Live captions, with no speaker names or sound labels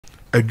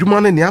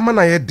adwuma ne ama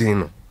na ye den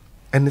no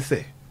ene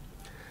say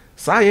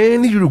sa ye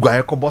ni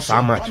Uruguay ko boss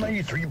match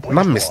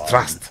na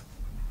mistrust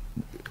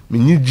me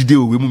ni gide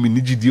owe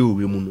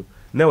mu no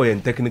na we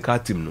technical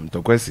team no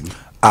to question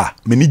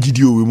me ni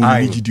gide owe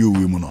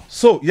mu no.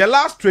 So your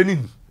last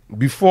training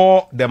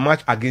before the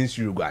match against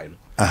Uruguay no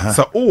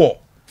so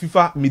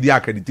FIFA media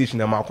accreditation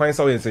na ma kwan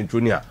sa we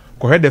Centronia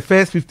ko head the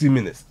first 15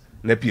 minutes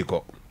na pick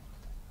up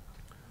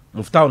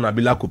Muftau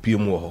Nabila ko pie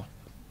mu ho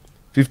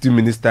 15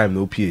 minutes time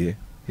no pie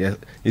yes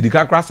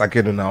edika cross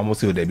akedo na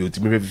almost say there be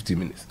 15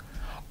 minutes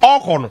all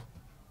kono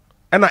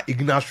and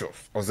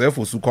Ignatius or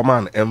therefore su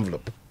command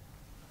envelope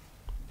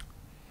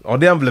or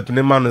the envelope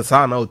ne man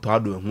sa na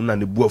otado hu na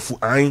ne buafu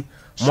an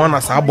mo na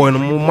sa boy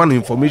no man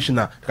information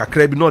na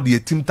kakra bi no the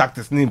team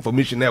tactics ni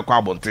information na ekwa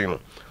abonten no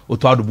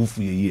otado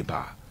bufu ye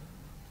pa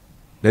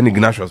then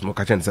Ignatius mo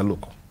ka chen say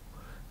look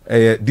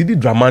Didi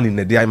Dramani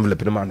ne the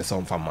envelope ne man say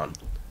on man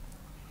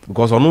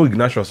because ono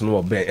Ignatius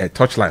no be a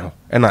touchline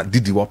and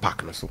Didi wo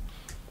park no so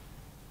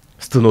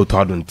still no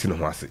otado ntino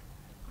ho ase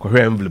ko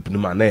hwe envelope ne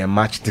man na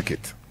match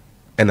ticket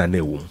ena na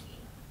ewo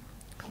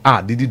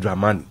Didi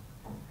Dramani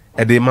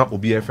edema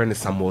obi e friend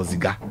Samuel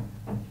Ziga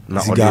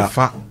na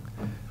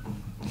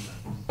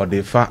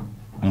odefa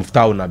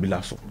Muftau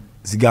Nabila so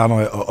Ziga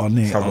no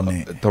oni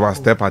Thomas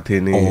Step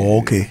atene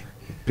okay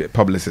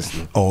publicist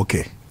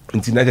okay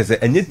Internet say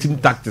any team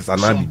tactics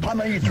anani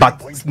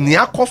but ni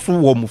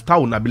akoso wo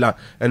Muftau Nabila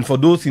and for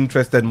those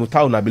interested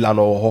Muftau Nabila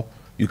no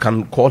you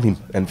can call him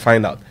and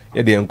find out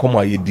ye dey enkomo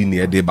aye di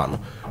ne dey ba no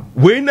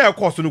we na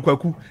akoso no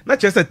kwaku na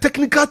che say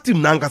technical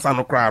team na nkasa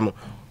no kra no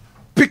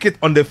pick it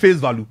on the face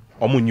value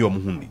omunyi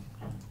omuhundi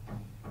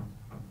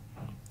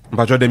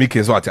mpacho dem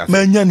ike so atiase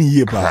manya ni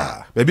ye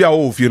pa baby a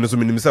wo fie no so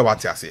minim say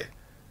watiase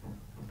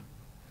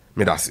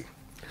me dasi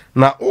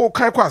na o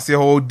kai kwa ase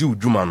ho di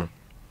udwuma no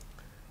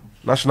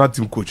national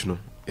team coach no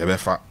ye be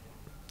fa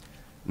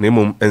na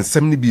mom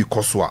ensem ni bi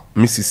koso a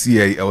Mrs.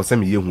 CA e wo say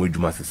me ye hu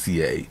adwuma se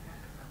CA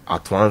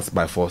at once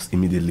by force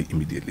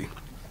immediately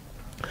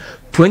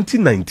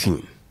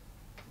 2019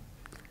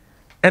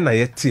 ena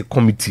yete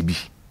committee bi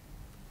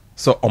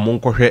so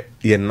omonkohwe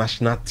ye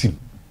national team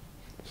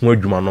hu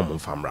adwuma no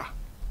mfamra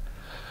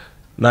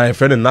na a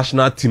friend the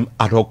national team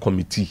ad hoc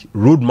committee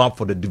roadmap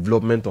for the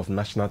development of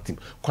national team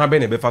kwa be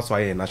na be fa so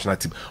aye national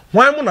team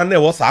hwan mu na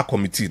wo sa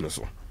committee no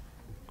so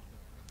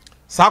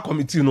sa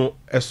committee no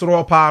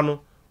esoro pa no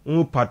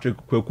Patrick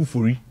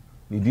Kwakufori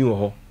ni din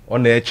ho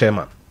on the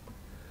chairman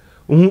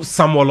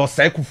Samuel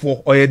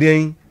Osaikufo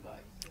oyeden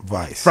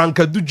vice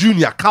Frankadu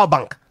Junior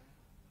Calbank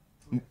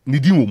ni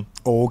din wom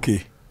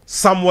okay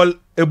Samuel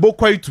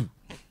Ebokwaitu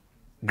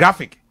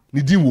graphic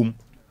ni din wom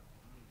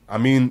I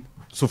mean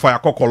so far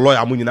akoko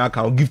lawyer mu nyina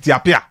aka gift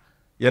apia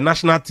your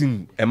national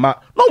team ema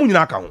no mu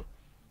nyina aka ho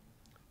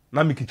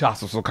na mikicha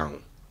asoso ka ho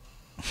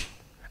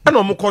and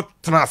omo ko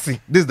trase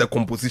this is the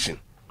composition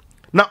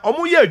na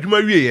omo ye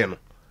adwuma wie ye no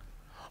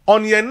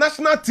on your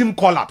national team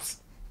collapse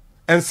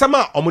and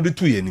sama omo de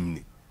to ye nim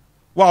ni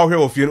wa ohwe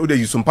ofie no de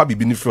yusumpa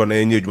bibi ni fro na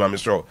enye adwuma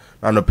mesro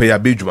na no pay ya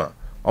be adwuma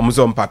omo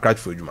so mpa crash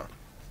for adwuma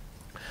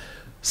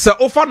so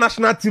over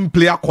national team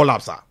player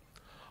collapse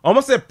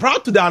almost say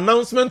proud to the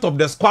announcement of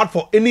the squad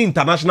for any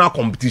international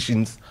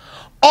competitions,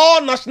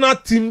 all national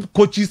team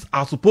coaches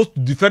are supposed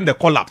to defend the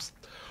collapse,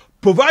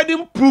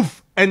 providing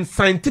proof and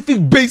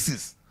scientific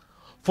basis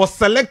for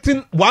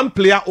selecting one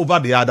player over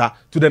the other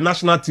to the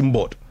national team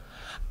board.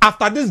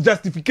 After this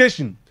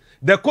justification,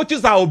 the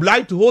coaches are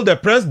obliged to hold a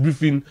press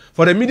briefing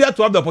for the media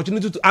to have the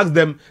opportunity to ask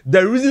them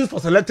the reasons for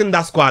selecting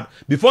that squad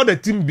before the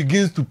team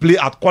begins to play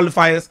at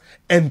qualifiers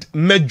and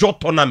major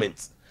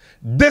tournaments.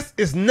 This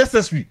is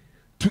necessary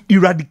to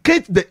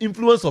eradicate the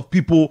influence of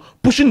people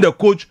pushing the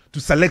coach to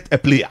select a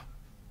player.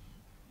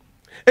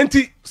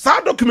 Enti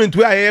sa document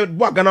we aye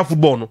bo Ghana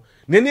football no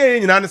neni ye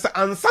nyina ne sa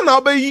ansa na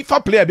obayi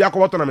fa player bi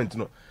akọ tournament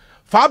no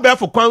fa be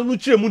for kwan no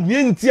kire mu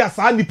nti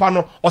asa nipa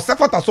no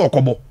osefata so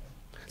okobo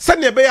se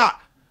ne be ya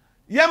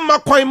ye ma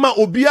kwan ma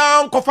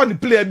obia nkofa ni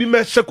player bi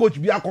me she coach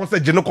bi akọ se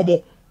je no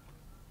kobo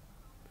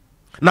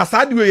na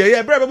sa de we ye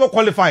ebra be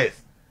qualifiers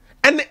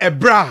ene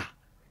ebra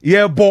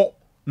ye bo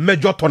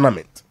major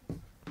tournament.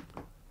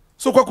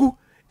 So Kwaku,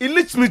 it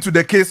leads me to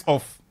the case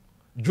of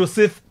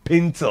Joseph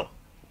Paintsil.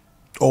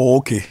 Oh,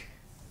 okay.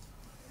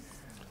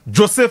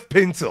 Joseph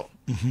Paintsil.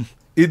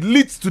 It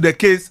leads to the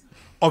case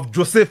of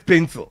Joseph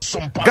Paintsil.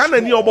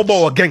 Ghana ni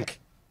obobo wa Genk.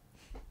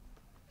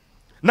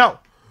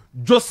 Now,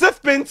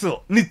 Joseph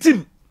Paintsil ni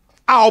team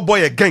a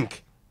oboye Genk.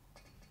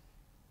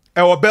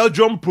 Our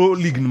Belgium Pro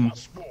League.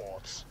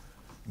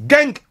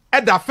 Genk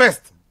at the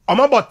first.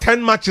 About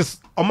 10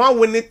 matches.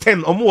 Winning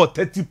 10.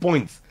 30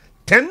 points.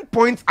 10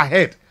 points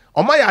ahead.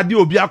 Omaya adi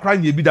obi akra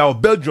nye bi da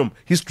of Belgium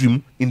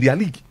history in their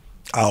league.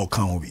 How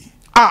can we?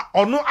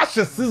 Ono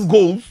ashe 6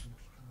 goals.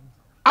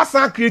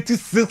 Asa created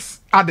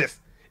 6 others.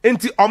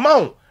 Enti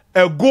amount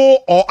a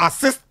goal or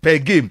assist per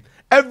game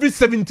every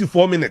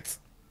 74 minutes.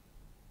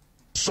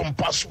 Some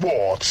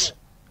passports.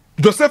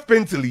 Joseph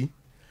Paintsil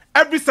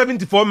every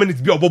 74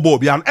 minutes bi obobo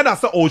bi and either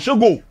say o she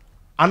go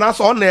and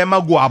also on na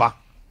go aba.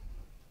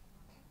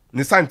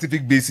 Ni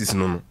scientific basis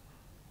no.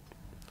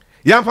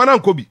 Yamfana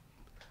Nkobi.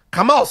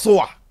 Kamal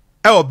Soa.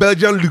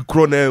 Belgian League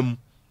Cronem.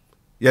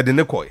 Ye de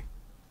Nekoi.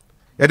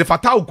 Ye de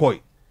Fatau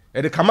Koi.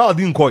 Ye de Kamal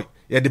Din Koi.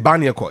 Ye de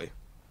Banya Koi.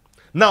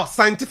 Now,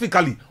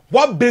 scientifically,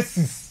 what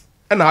basis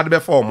and how the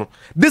form?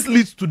 This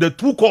leads to the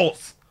two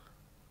calls.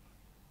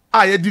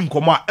 Ye din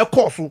koma a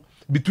course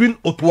between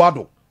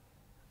Otuado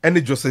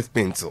and Joseph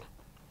Paintsil.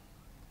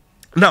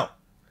 Now,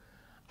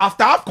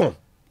 after AFCON,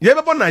 you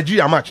ever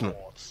Nigeria match no?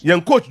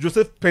 Young coach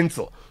Joseph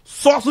Paintsil,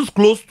 sources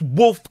close to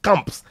both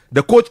camps,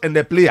 the coach and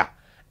the player.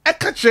 I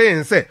catch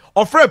and say,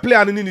 offer a player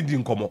and any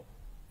didn't come.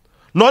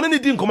 No, any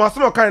didn't come.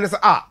 Some kind of say,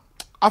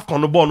 AFCON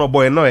no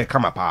boy, no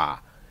come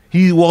up.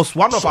 He was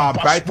one of our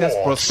brightest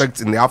prospects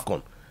in the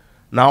AFCON.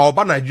 Now,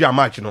 about Nigeria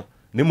match, you know,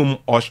 Nimum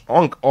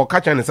or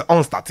catch and say,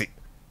 on start it.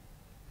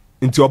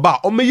 Into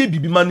about, or may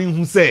be manning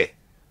who say,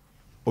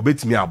 obey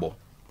me abo.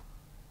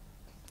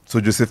 So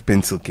Joseph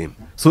Paintsil came.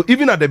 So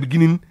even at the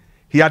beginning,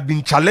 he had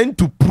been challenged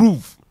to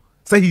prove,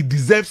 say he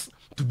deserves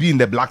to be in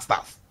the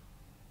Blackstars.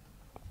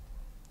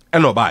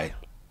 And obey.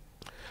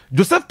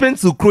 Joseph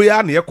Paintsil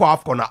Kroya ne yeko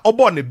AFCON na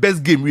obo the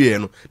best game we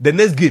no. The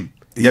next game,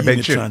 you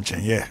bench.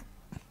 Yeah.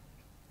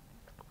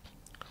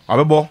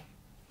 Abebo,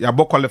 you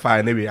abo qualify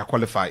anyway, you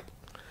qualify.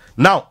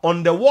 Now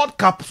on the World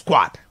Cup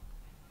squad,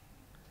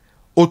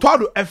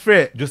 Otuado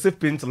Efre Joseph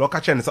Paintsil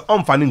okache and say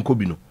omfani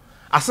Nkobi no.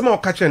 Asema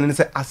okache and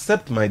say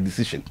accept my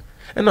decision.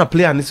 And a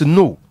player and say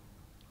no,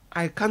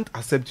 I can't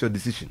accept your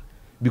decision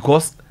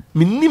because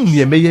minim ni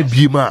emeye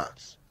bima.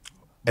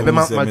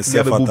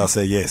 Ebe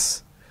say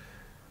yes.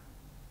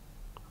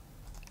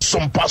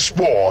 Some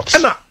passports.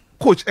 And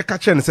coach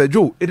Ekachen said,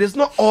 Joe, it is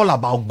not all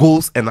about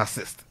goals and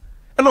assists.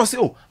 And I say,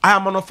 oh, I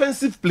am an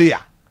offensive player.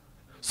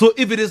 So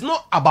if it is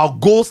not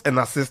about goals and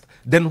assists,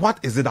 then what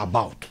is it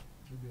about?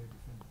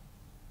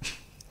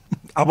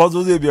 About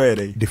those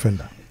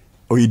Defender.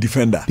 Oh, you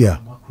defender? Yeah.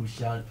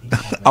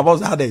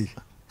 About how they?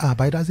 But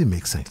it doesn't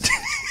make sense.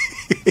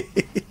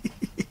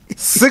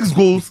 6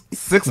 goals,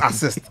 6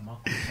 assists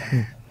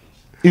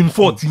in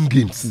 14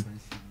 games.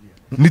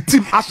 The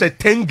team has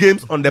 10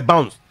 games on the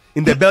bounce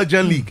in the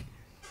Belgian league.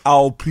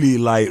 I'll play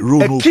like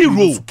a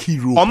key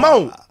role.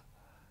 Amount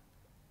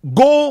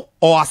goal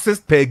or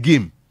assist per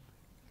game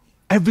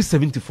every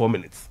 74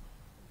 minutes.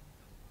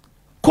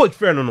 Coach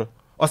fair no.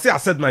 Or say I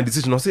accept my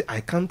decision. Or say I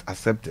can't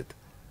accept it.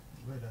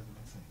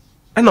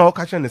 And now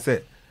catch and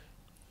say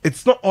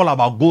it's not all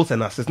about goals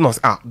and assists. No,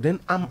 then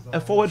I'm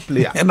a forward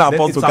player. And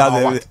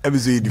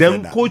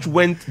then coach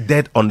went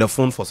dead on the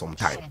phone for some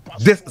time.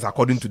 This is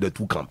according to the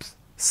two camps.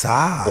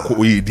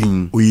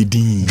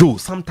 Joe,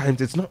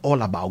 sometimes it's not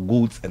all about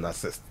goals and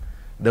assists.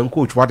 Then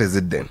coach, what is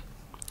it then?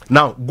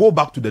 Now go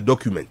back to the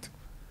document.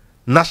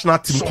 National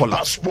team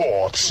collapse.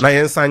 Now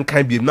you sign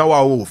kind be now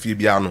our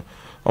Fibiano.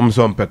 I'm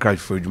so crash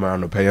for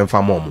Jumano paying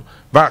for mom.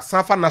 But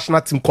Safa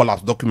national team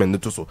collapse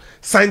document so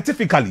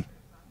scientifically.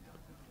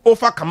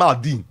 Ofa Kamal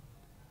Dean.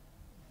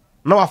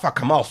 No afa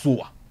Kamal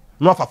Soa.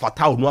 No afa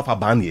Fatau, no afa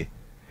Banye.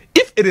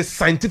 If it is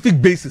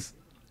scientific basis,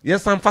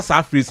 yes, I'm fast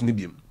phrase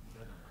nibium.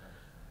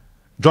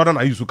 Jordan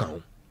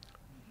Ayusu.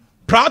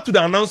 Prior to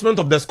the announcement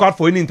of the squad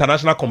for any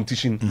international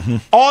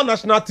competition, all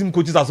national team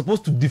coaches are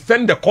supposed to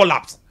defend the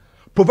collapse,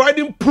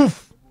 providing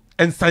proof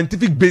and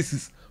scientific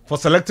basis for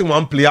selecting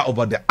one player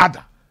over the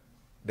other.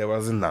 There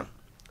wasn't none.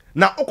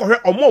 Now,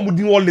 okohe omo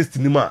mudin all list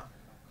nima.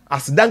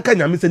 As danka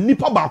nyame se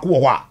nipa ba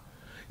ko ho.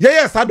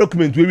 Yes, that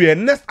document we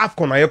next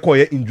AFCON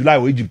ayekoye in July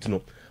or Egypt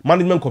no.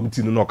 Management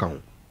committee no ka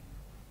ho.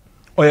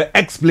 Or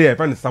ex-player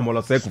friend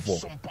Samuel Oseko.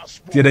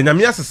 Tie the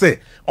nyame ase say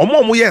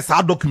omo yes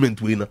that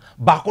document we no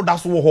ba ko da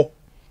so ho.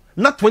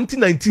 Na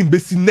 2019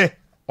 besi ne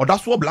or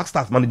that's what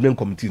Blackstars management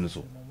committee no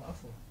so.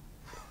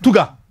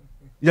 Tuga.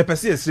 Ye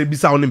pese esre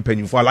bisa on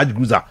mpanyimfo Alhaji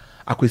Gruza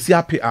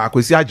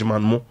akwesi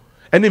ajiman mo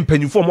ene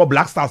mpanyimfo mo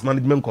Blackstars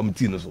management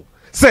committee no so.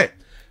 Say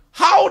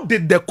how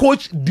did the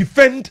coach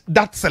defend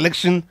that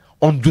selection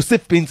on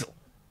Joseph Paintsil?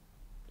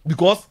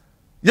 Because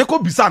you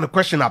could be a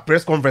question at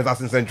press conference as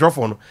in Central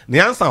Phone.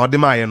 The answer of the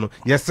man,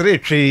 yes,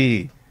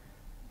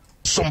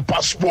 some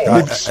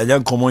passports.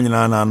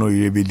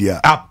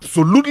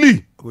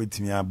 Absolutely. Wait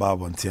me about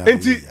one thing.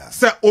 And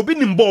sir, Obi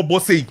Nimbo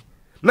Bossy.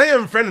 Now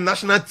I'm friend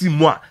national team.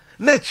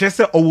 Na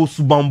chese owo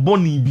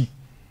subamboni bi.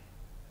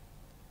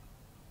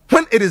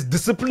 When it is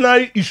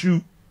disciplinary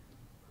issue,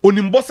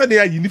 Onimbo said they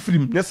are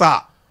uniform. Yes,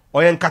 sir.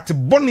 Or nkate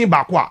boni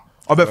bakwa.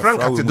 Obe frank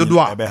kate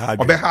dodoa.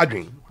 Obe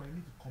hadwin.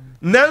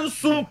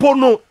 Nensum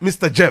pono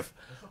Mr. Jeff.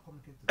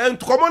 And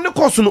to come on the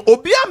course no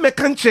obi a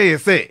mekanche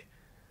say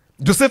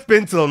Joseph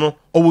Paintsil no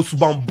owo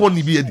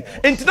subamboni bi edi.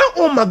 Enti na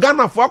o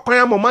magana for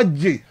akwan mama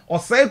je o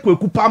say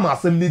kwaku pa ma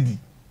asem lady.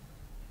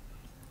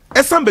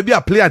 Esam baby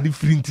a player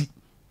different.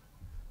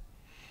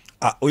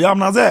 Oyam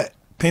na ze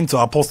Paintsil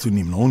apostle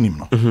nim no.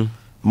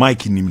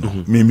 Mike nim no.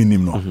 Memi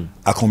nim no.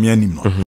 Akomia nim no.